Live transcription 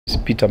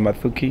Peter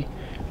Mathuki,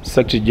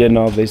 Secretary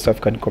General of the East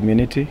African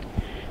Community.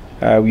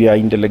 We are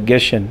in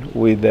delegation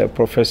with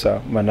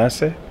Professor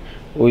Manasseh,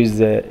 who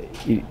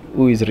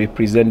is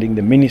representing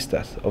the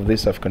ministers of the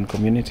East African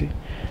Community.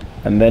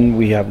 And then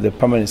we have the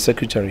Permanent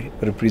Secretary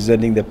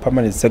representing the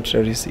Permanent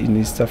Secretaries in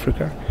East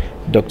Africa,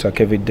 Dr.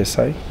 Kevin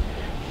Desai.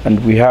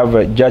 And we have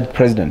a Judge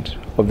President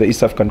of the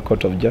East African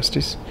Court of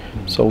Justice.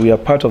 So we are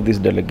part of this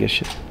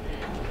delegation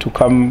to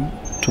come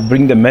to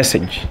bring the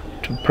message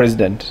to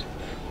President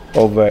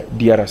of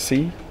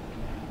DRC,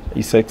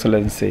 His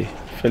Excellency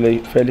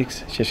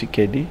Felix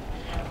Tshishekedi,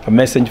 a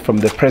message from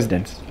the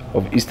President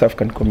of East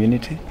African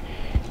Community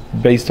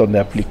based on the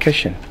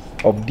application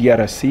of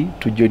DRC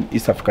to join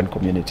East African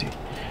Community.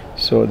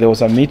 So there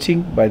was a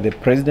meeting by the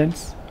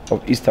presidents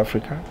of East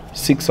Africa,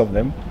 6 of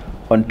them,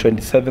 on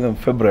 27th of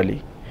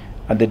February,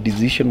 and the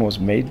decision was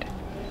made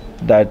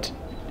that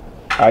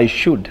I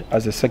should,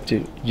 as a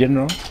Secretary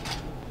General,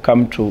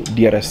 come to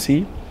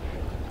DRC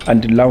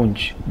and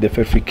launch the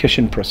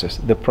verification process,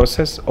 the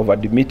process of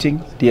admitting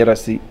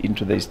DRC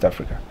into the East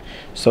Africa.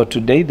 So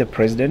today the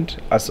President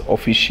has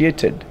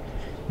officiated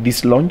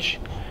this launch,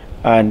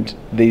 and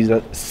there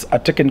is a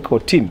technical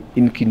team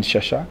in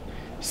Kinshasa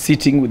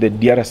sitting with the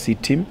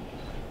DRC team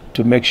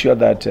to make sure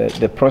that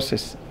the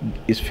process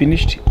is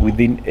finished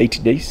within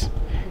 8 days.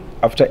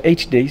 After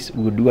 8 days,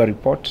 we will do a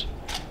report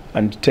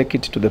and take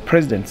it to the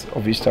presidents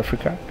of East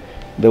Africa.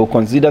 They will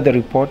consider the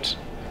report,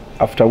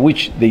 after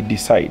which they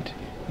decide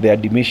the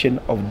admission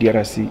of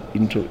DRC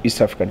into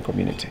East African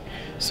Community.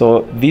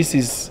 So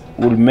this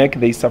will make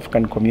the East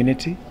African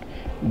Community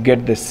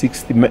get the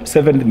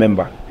 7th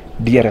member,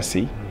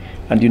 DRC.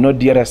 And you know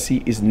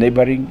DRC is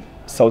neighboring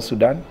South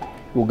Sudan,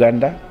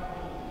 Uganda,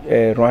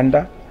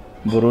 Rwanda,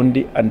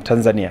 Burundi, and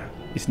Tanzania.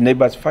 It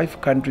neighbors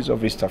 5 countries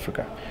of East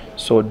Africa.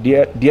 So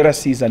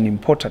DRC is an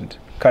important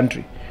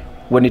country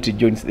when it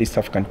joins the East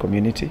African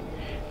Community.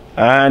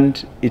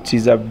 And it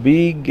is a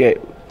big,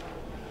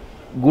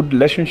 good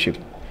relationship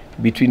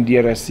between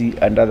DRC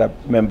and other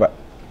members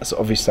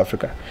of East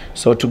Africa.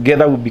 So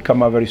together we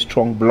become a very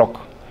strong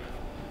bloc.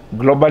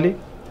 Globally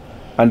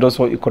and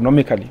also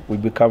economically, we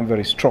become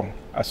very strong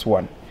as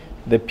one.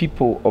 The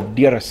people of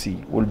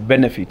DRC will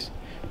benefit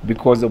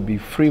because there will be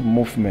free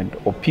movement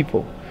of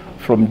people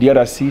from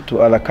DRC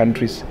to other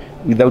countries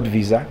without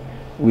visa,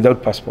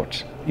 without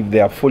passport, if they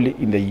are fully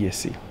in the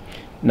EAC.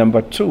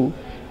 Number 2,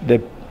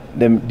 the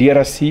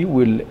DRC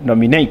will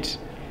nominate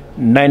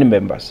 9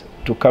 members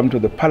to come to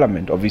the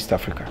Parliament of East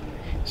Africa,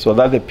 so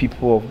that the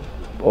people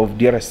of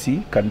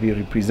DRC can be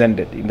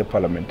represented in the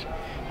Parliament.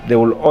 They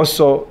will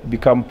also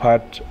become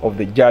part of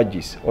the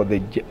judges or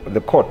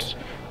the court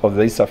of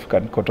the East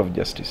African Court of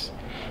Justice.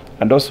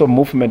 And also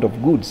movement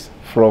of goods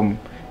from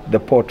the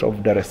port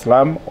of Dar es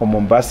Salaam or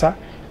Mombasa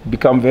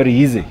become very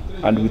easy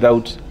and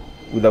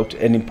without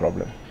any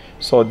problem.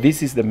 So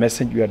this is the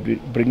message we are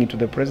bringing to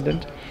the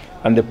President,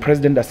 and the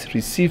President has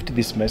received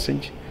this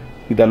message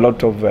with a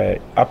lot of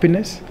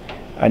happiness,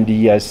 and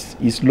he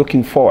is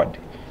looking forward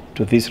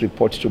to this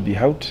report to be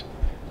out,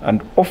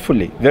 and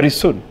hopefully very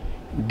soon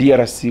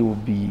DRC will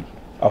be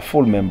a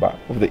full member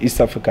of the East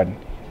African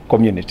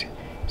Community.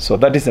 So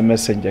that is the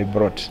message I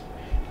brought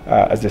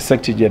as the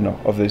Secretary General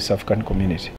of the East African Community.